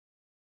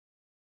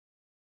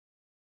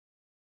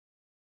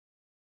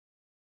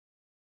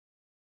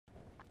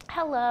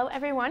Hello,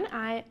 everyone.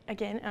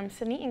 I'm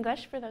Sydney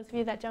English, for those of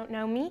you that don't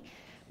know me.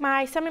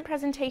 My summit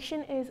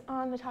presentation is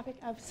on the topic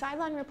of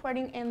sideline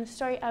reporting and the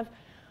story of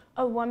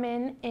a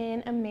woman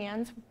in a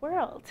man's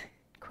world,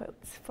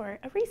 quotes for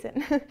a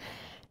reason.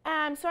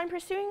 So I'm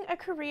pursuing a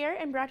career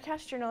in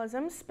broadcast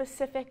journalism.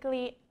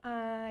 Specifically,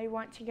 I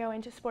want to go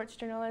into sports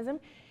journalism.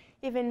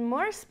 Even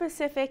more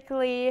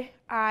specifically,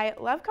 I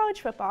love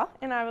college football,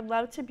 and I would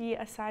love to be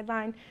a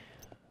sideline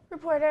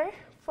reporter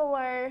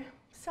for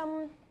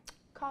some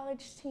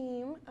college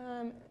team.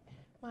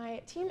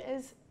 My team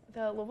is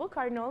the Louisville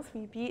Cardinals.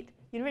 We beat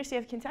University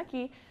of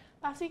Kentucky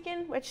last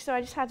weekend, so I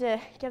just had to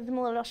give them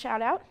a little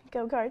shout out.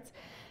 Go Cards.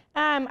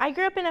 I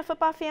grew up in a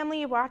football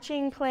family,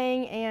 watching,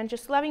 playing, and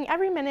just loving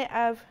every minute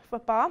of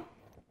football.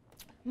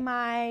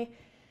 My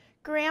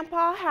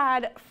grandpa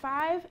had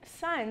 5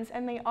 sons,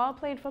 and they all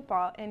played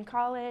football in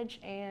college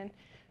and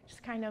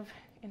just kind of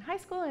in high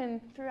school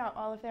and throughout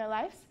all of their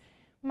lives.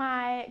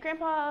 My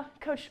grandpa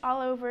coached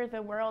all over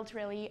the world,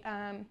 really.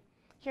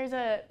 Here's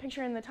a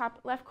picture in the top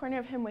left corner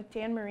of him with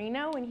Dan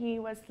Marino when he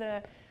was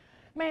the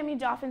Miami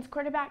Dolphins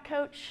quarterback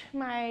coach.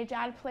 My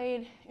dad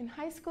played in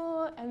high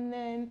school and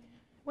then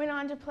went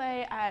on to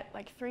play at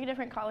like 3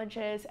 different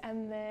colleges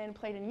and then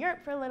played in Europe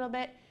for a little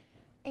bit.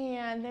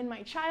 And then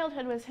my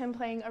childhood was him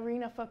playing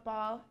arena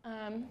football.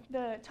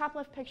 The top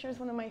left picture is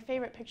one of my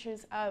favorite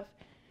pictures of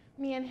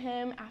me and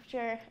him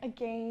after a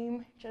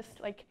game, just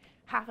like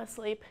half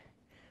asleep,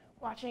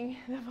 watching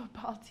the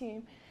football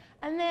team.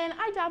 And then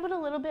I dabbled a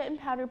little bit in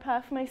powder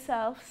puff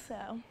myself,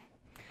 so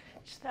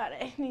just thought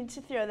I need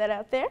to throw that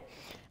out there.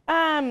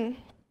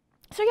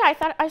 So yeah,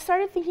 I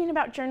started thinking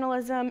about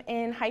journalism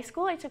in high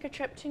school. I took a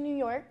trip to New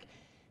York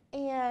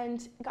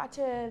and got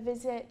to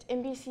visit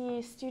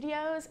NBC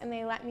studios, and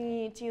they let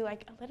me do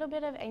like a little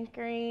bit of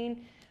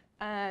anchoring.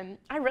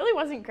 I really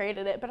wasn't great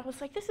at it, but I was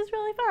like, this is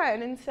really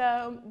fun. And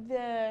so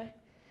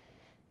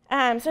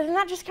so then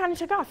that just kind of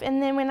took off.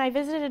 And then when I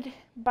visited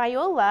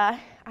Biola,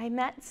 I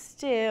met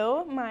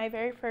Stu, my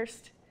very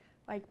first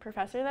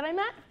professor that I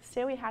met.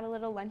 Stu, we had a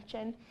little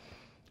luncheon.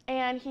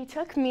 And he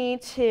took me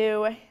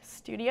to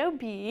Studio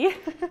B.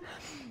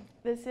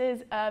 This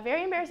is a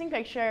very embarrassing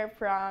picture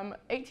from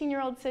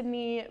 18-year-old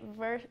Sydney,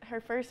 her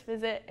first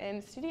visit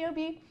in Studio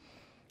B.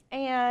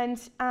 And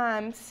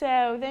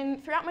so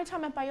then throughout my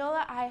time at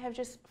Biola, I have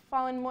just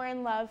fallen more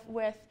in love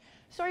with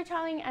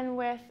storytelling and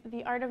with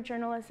the art of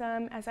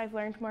journalism as I've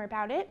learned more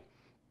about it.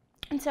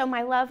 And so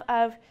my love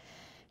of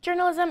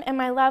journalism and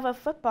my love of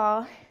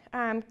football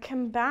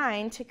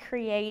combined to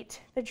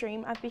create the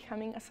dream of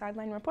becoming a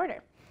sideline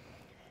reporter.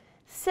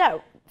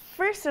 So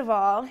first of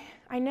all,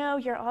 I know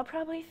you're all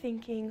probably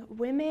thinking,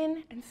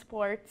 women and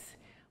sports,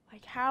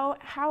 like how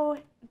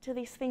do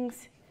these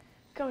things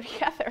go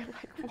together?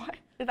 Like what?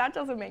 That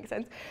doesn't make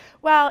sense.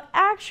 Well,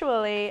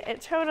 actually,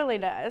 it totally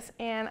does,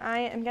 and I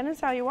am going to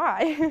tell you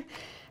why.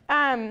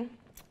 I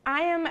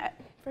am,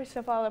 first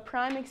of all, a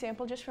prime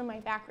example just from my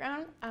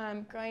background,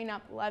 growing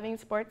up loving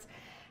sports.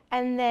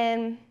 And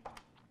then,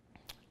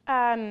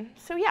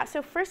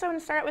 so first I want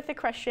to start out with the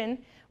question,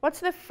 what's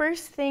the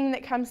first thing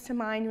that comes to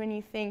mind when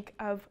you think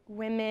of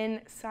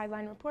women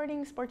sideline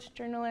reporting, sports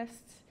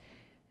journalists?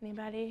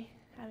 Anybody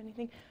have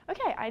anything?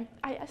 Okay,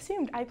 I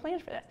assumed, I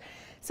planned for this.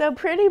 So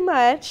pretty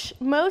much,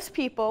 most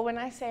people, when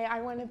I say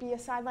I want to be a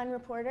sideline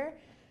reporter,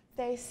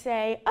 they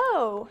say,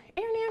 oh,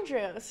 Erin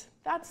Andrews.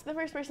 That's the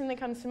first person that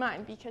comes to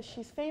mind because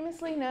she's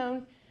famously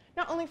known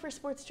not only for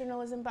sports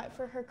journalism, but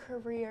for her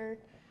career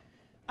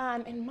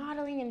in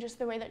modeling and just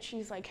the way that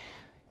she's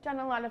done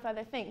a lot of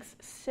other things.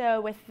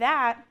 So with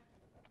that,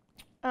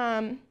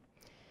 but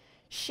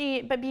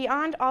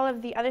beyond all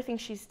of the other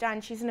things she's done,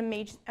 she's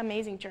an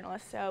amazing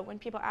journalist. So when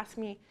people ask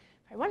me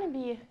if I want to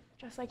be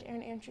just like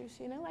Erin Andrews,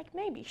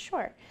 maybe,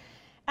 sure.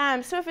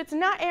 So if it's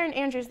not Erin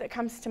Andrews that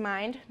comes to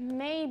mind,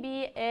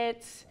 maybe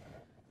it's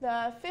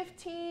the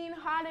 15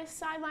 hottest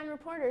sideline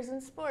reporters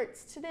in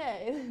sports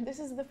today. This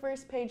is the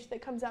first page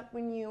that comes up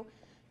when you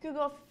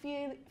Google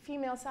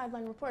female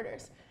sideline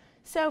reporters.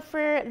 So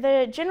for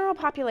the general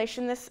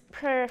population, this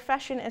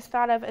profession is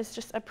thought of as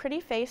just a pretty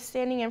face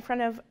standing in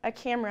front of a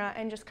camera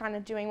and just kind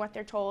of doing what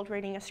they're told,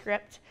 reading a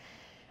script.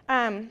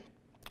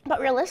 But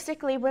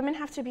realistically, women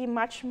have to be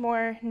much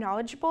more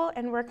knowledgeable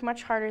and work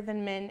much harder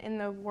than men in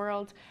the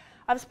world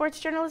of sports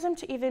journalism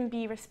to even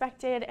be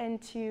respected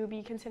and to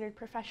be considered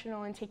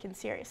professional and taken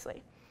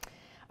seriously.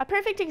 A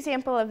perfect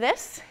example of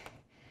this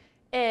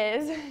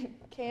is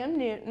Cam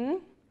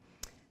Newton.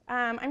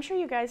 I'm sure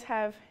you guys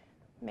have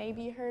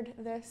maybe heard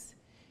this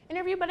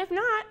interview, but if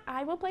not,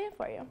 I will play it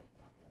for you.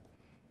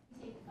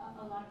 I take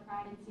a lot of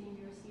pride in seeing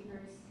your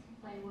receivers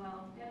play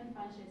well, get in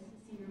bunches,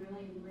 see you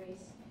really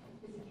embrace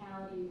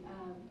physicality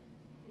of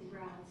his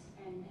routes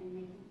and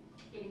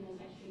getting those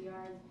extra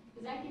yards.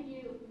 Does that give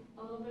you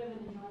a little bit of an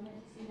enjoyment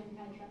to see them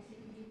kind of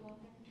trusting people?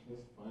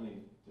 It's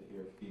funny to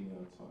hear a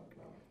female talk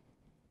about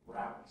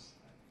routes.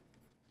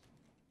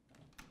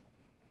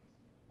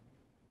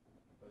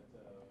 But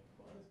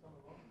fun is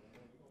coming along.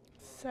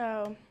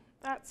 So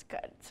that's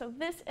good. So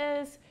this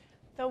is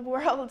the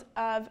world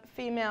of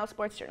female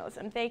sports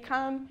journalism. They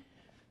come,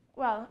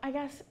 well, I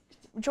guess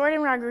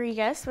Jordan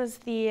Rodriguez was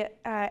the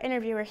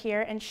interviewer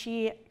here, and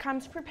she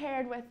comes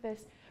prepared with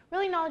this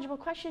really knowledgeable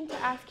question to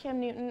ask Cam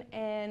Newton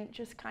and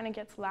just kind of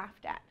gets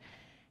laughed at.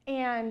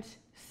 And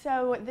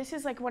so this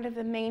is like one of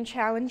the main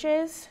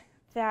challenges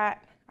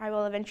that I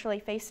will eventually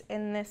face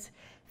in this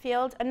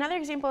field. Another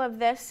example of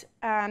this,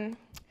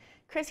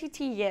 Chrissy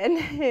Teigen,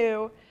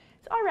 who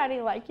is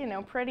already like, you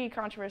know, pretty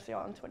controversial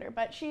on Twitter,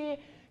 but she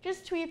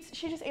just tweets,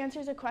 she just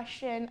answers a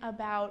question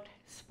about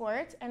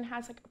sports and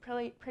has like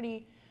a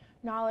pretty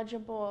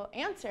knowledgeable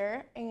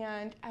answer,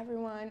 and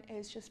everyone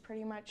is just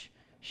pretty much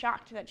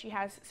shocked that she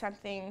has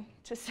something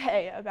to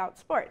say about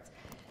sports.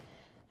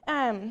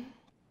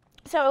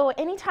 So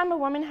anytime a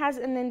woman has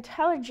an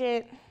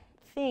intelligent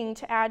thing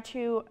to add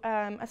to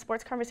a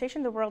sports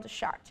conversation, the world is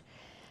shocked.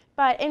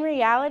 But in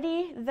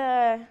reality,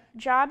 the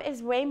job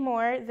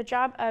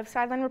of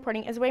sideline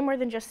reporting is way more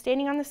than just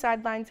standing on the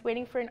sidelines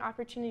waiting for an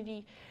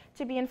opportunity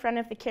to be in front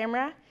of the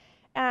camera.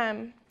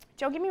 Don't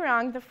get me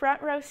wrong, the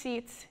front row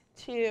seats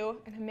to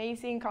an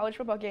amazing college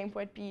football game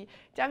would be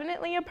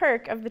definitely a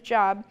perk of the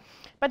job,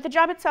 but the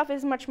job itself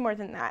is much more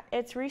than that.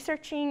 It's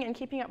researching and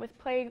keeping up with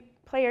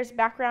players'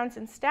 backgrounds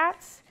and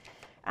stats,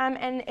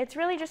 and it's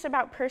really just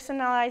about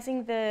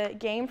personalizing the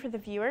game for the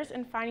viewers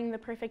and finding the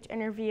perfect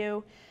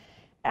interview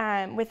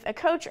with a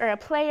coach or a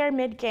player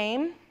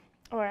mid-game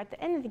or at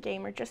the end of the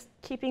game, or just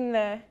keeping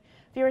the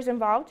viewers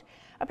involved.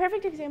 A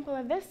perfect example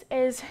of this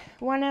is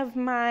one of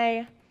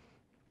my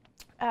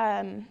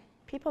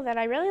people that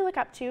I really look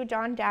up to,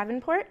 Dawn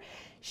Davenport.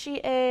 She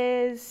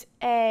is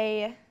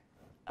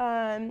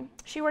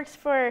she works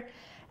for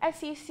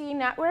SEC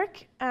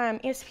Network,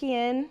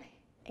 ESPN,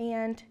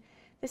 and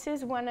this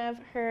is one of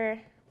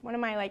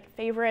my like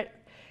favorite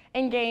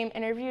in-game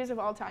interviews of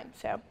all time.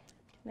 So I'm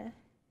gonna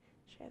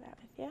share that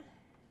with you.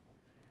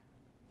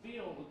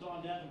 Field with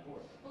Dawn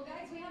Davenport. Well,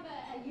 guys, we have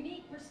a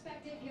unique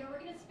perspective here. We're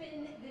going to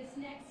spin this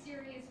next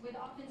series with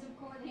offensive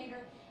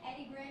coordinator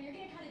Eddie Gran. You're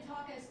going to kind of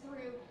talk us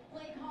through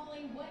play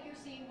calling, what you're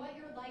seeing, what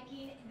you're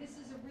liking. This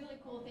is a really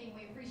cool thing.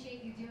 We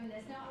appreciate you doing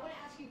this. Now, I want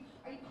to ask you,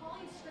 are you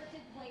calling scripted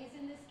plays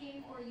in this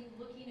game, or are you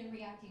looking and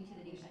reacting to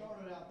the defense? We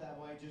started out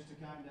that way just to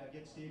kind of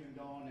get Steven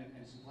going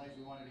and some plays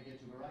we wanted to get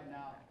to. But right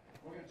now,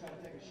 we're going to try to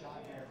take a shot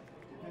here.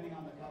 Depending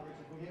on the coverage,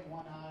 if we hit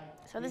one high.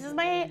 So this is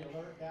my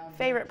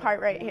favorite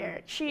part right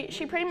here. She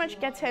pretty much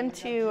gets him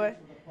to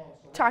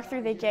talk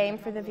through the game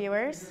for the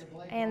viewers,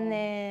 and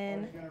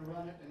then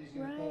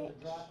right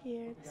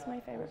here, this is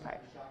my favorite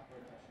part.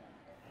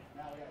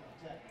 Now we have to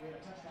protect. We had a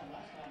touchdown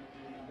last time, if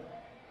you remember.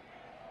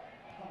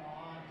 Come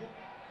on,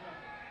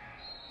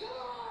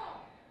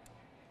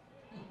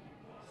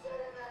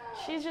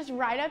 She's just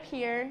right up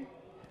here.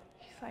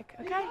 She's like,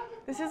 okay,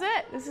 this is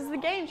it. This is the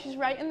game. She's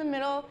right in the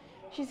middle.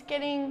 She's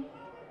getting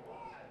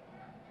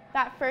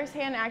that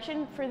first-hand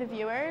action for the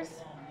viewers,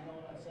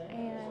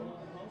 and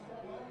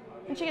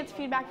she gets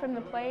feedback from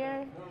the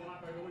player.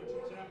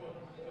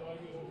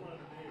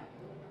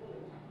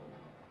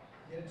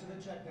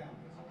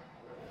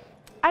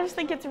 I just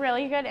think it's a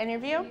really good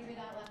interview,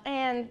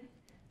 and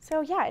so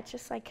yeah, it's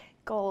just like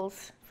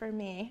goals for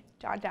me,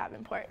 Dawn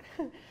Davenport.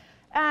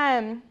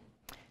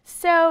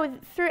 So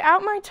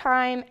throughout my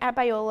time at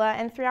Biola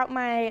and throughout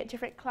my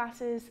different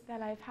classes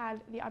that I've had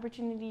the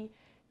opportunity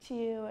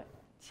to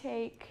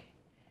take,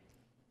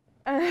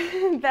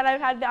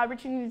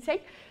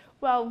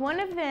 well, one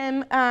of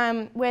them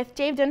with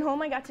Dave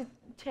Denholm, I got to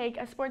take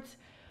a sports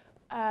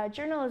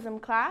journalism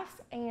class,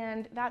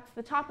 and that's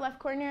the top left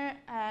corner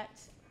at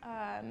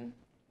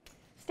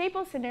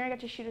Staples Center. I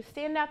got to shoot a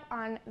stand-up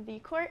on the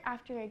court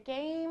after a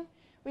game.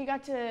 We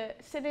got to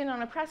sit in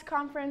on a press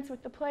conference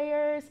with the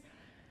players,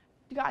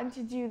 gotten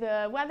to do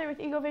the weather with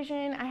Eagle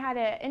Vision. I had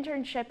an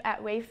internship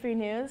at Wave 3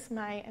 News,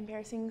 my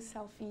embarrassing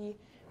selfie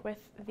with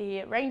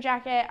the rain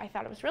jacket. I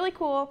thought it was really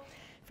cool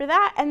for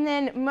that. And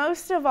then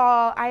most of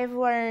all, I've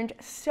learned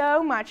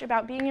so much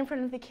about being in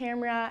front of the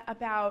camera,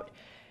 about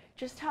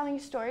just telling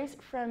stories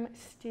from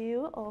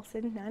Stu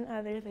Olson, none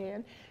other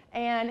than,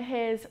 and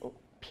his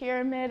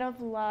pyramid of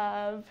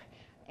love,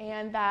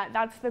 and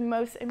that's the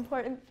most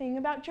important thing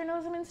about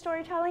journalism and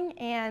storytelling.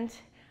 And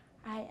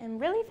I am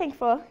really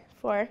thankful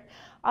for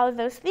all of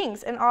those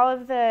things and all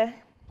of the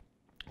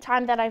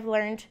time that I've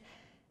learned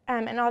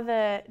and all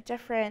the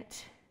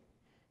different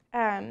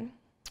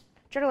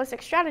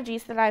journalistic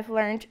strategies that I've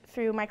learned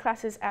through my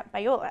classes at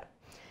Biola.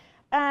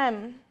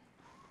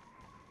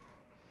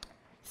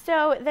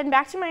 So then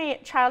back to my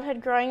childhood,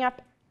 growing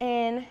up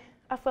in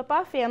a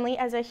football family.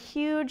 As a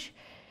huge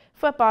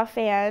football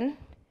fan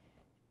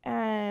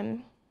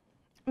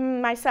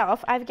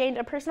myself, I've gained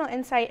a personal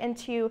insight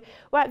into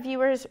what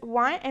viewers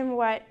want and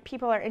what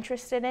people are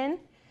interested in.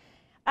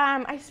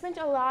 I spent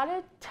a lot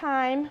of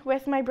time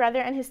with my brother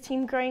and his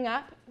team growing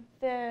up.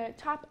 The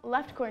top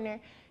left corner,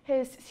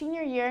 his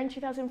senior year in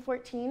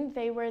 2014,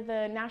 they were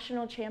the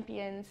national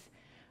champions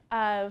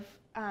of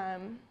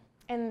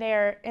in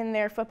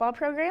their football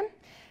program,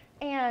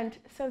 and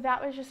so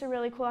that was just a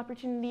really cool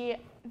opportunity.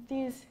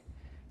 These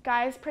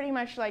guys pretty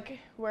much like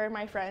were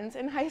my friends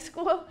in high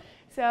school,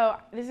 so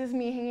this is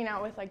me hanging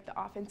out with like the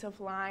offensive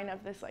line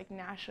of this like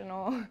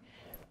national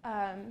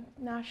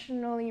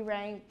nationally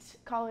ranked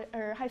college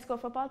or high school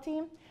football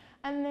team.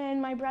 And then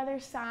my brother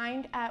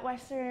signed at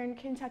Western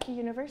Kentucky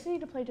University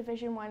to play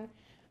Division I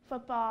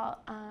football.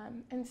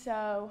 And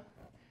so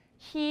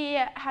he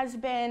has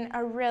been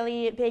a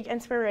really big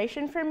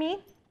inspiration for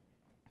me.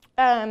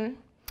 And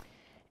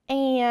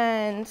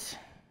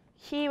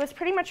he was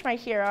pretty much my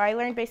hero. I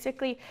learned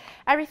basically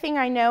everything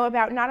I know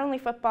about not only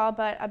football,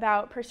 but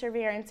about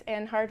perseverance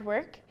and hard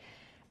work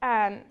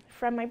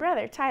from my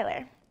brother,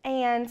 Tyler.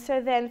 And so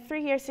then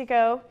 3 years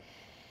ago,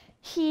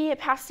 he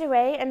passed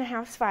away in a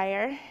house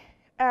fire.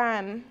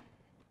 And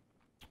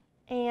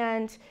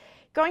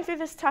going through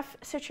this tough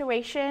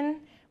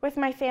situation with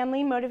my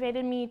family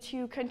motivated me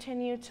to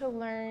continue to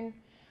learn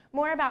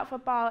more about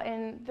football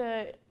and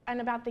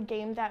about the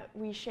game that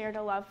we shared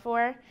a love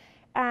for.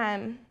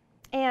 And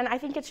I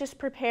think it's just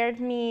prepared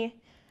me,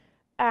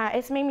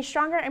 it's made me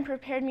stronger and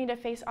prepared me to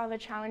face all the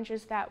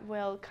challenges that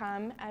will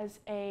come as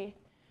a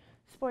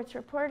sports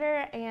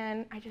reporter.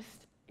 And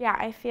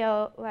I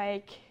feel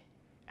like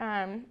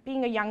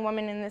being a young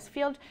woman in this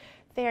field,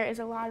 there is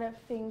a lot of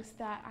things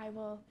that I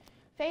will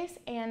face,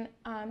 and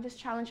this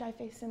challenge I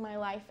face in my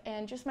life,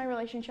 and just my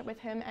relationship with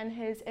him and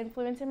his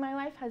influence in my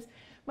life has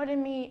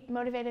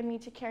motivated me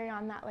to carry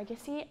on that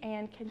legacy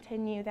and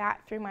continue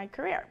that through my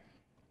career.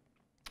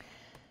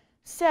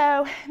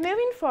 So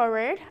moving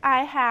forward,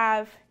 I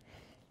have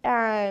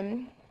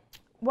 1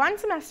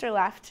 semester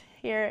left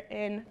here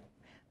in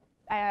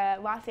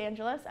Los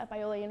Angeles at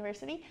Biola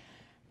University.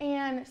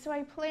 And so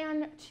I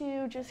plan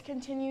to just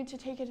continue to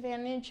take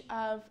advantage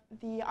of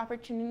the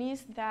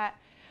opportunities that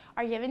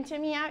are given to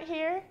me out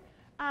here.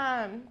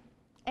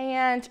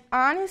 And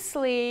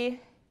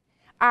honestly,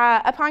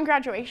 upon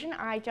graduation,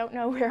 I don't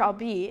know where I'll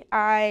be.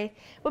 I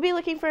will be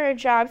looking for a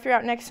job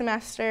throughout next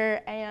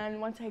semester, and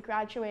once I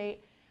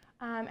graduate,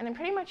 and I'm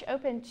pretty much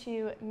open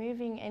to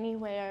moving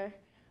anywhere,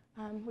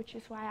 which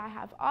is why I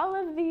have all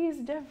of these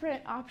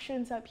different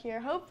options up here.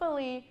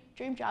 Hopefully,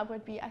 dream job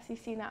would be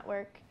SEC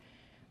Network.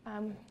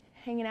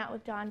 Hanging out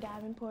with Don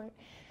Davenport.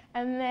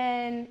 And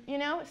then,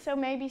 so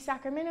maybe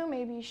Sacramento,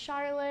 maybe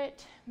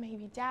Charlotte,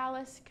 maybe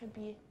Dallas, could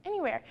be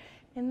anywhere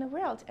in the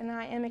world. And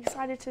I am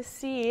excited to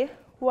see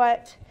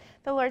what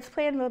the Lord's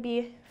plan will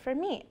be for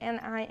me. And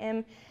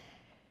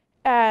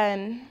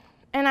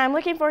I'm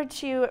looking forward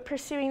to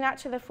pursuing that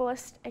to the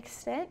fullest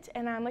extent.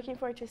 And I'm looking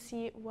forward to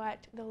see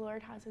what the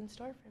Lord has in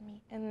store for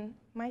me in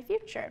my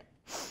future.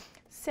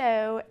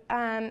 So,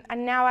 and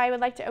now I would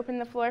like to open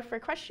the floor for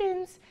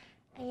questions.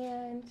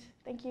 And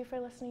thank you for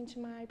listening to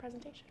my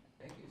presentation.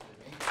 Thank you,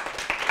 Sydney.